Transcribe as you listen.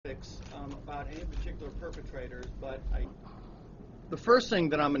specifics about any particular perpetrators, but the first thing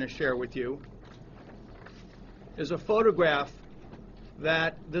that I'm going to share with you is a photograph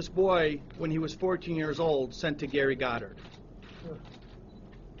that this boy, when he was 14 years old, sent to Gary Goddard.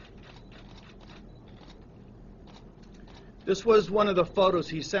 This was one of the photos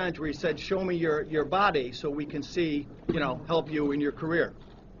he sent where he said, "Show me your body so we can see, help you in your career."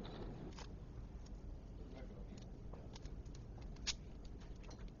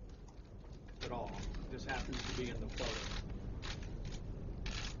 At all. This happens to be in the photo.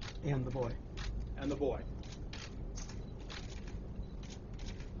 And the boy. And the boy.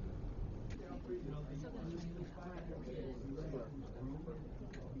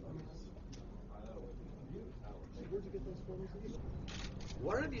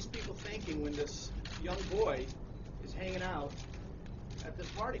 What are these people thinking when this young boy is hanging out at this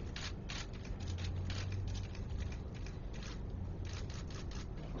party?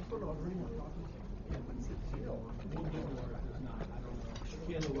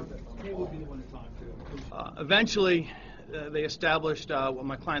 Eventually, they established what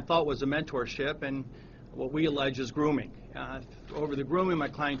my client thought was a mentorship and what we allege is grooming. Over the grooming, my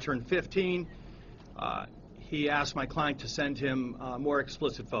client turned 15. He asked my client to send him more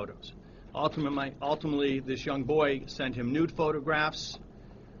explicit photos. Ultimately, this young boy sent him nude photographs.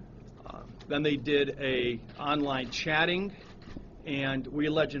 Then they did online chatting, and we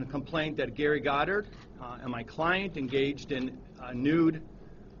allege in a complaint that Gary Goddard and my client engaged in nude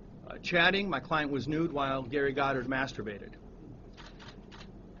chatting. My client was nude while Gary Goddard masturbated.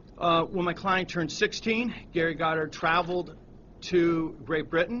 When my client turned 16, Gary Goddard traveled to Great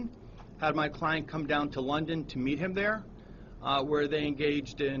Britain, had my client come down to London to meet him there, where they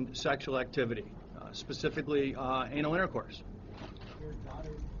engaged in sexual activity, specifically anal intercourse. Gary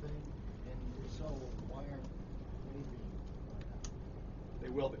Goddard thing, and if so, why aren't they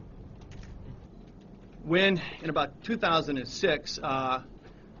will be. When, in about 2006,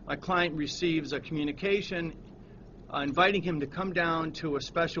 my client receives a communication inviting him to come down to a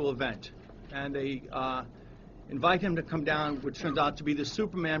special event, and they invite him to come down, which turns out to be the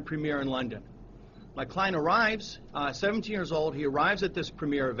Superman premiere in London. My client arrives, 17 years old. He arrives at this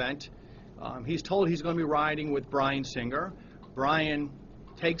premiere event. He's told he's going to be riding with Bryan Singer. Bryan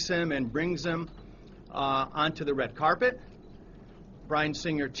takes him and brings him onto the red carpet. Bryan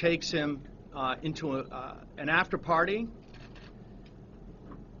Singer takes him into an after party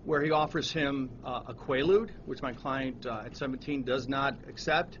where he offers him a quaalude, which my client at 17 does not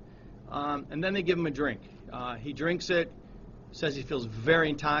accept, and then they give him a drink. He drinks it, says he feels very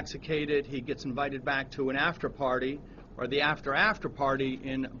intoxicated. He gets invited back to an after party, or the after party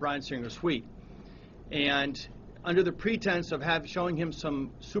in Bryan Singer's suite. And under the pretense of showing him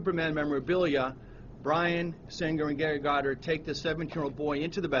some Superman memorabilia, Bryan Singer and Gary Goddard take the 17-year-old boy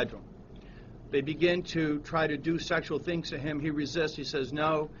into the bedroom. They begin to try to do sexual things to him. He resists. He says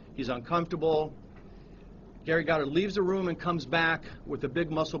no. He's uncomfortable. Gary Goddard leaves the room and comes back with a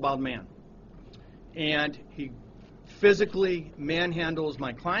big muscle-bound man. And he physically manhandles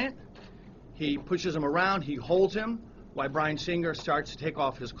my client. He pushes him around. He holds him while Bryan Singer starts to take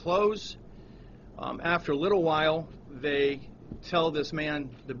off his clothes. After a little while, they tell this man,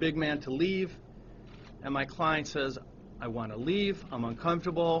 the big man, to leave. And my client says, "I want to leave. I'm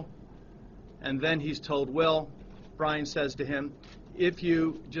uncomfortable." And then he's told, "Well," Bryan says to him, "if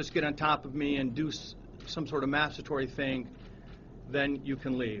you just get on top of me and do some sort of masturbatory thing, then you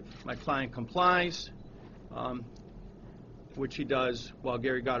can leave." My client complies, which he does while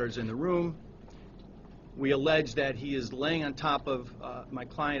Gary Goddard's in the room. We allege that he is laying on top of, my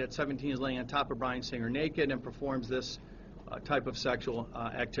client at 17 is laying on top of Bryan Singer naked and performs this type of sexual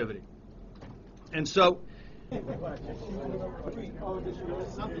activity. And so, something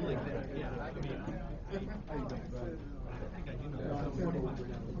like that, yeah. I think I do know.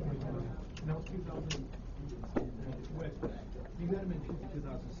 No, 2000. You met him in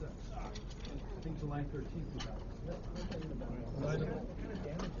 2006. I think July 13th,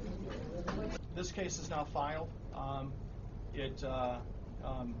 2006. This case is now filed. It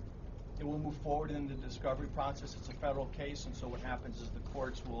will move forward in the discovery process. It's a federal case, and so what happens is the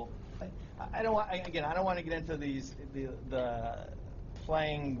courts will. I don't want to get into the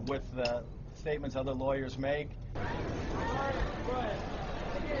playing with the statements other lawyers make.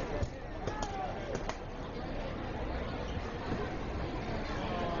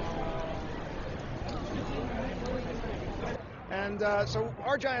 And so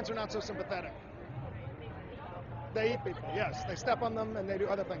our giants are not so sympathetic. They eat people, yes. They step on them and they do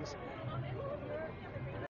other things.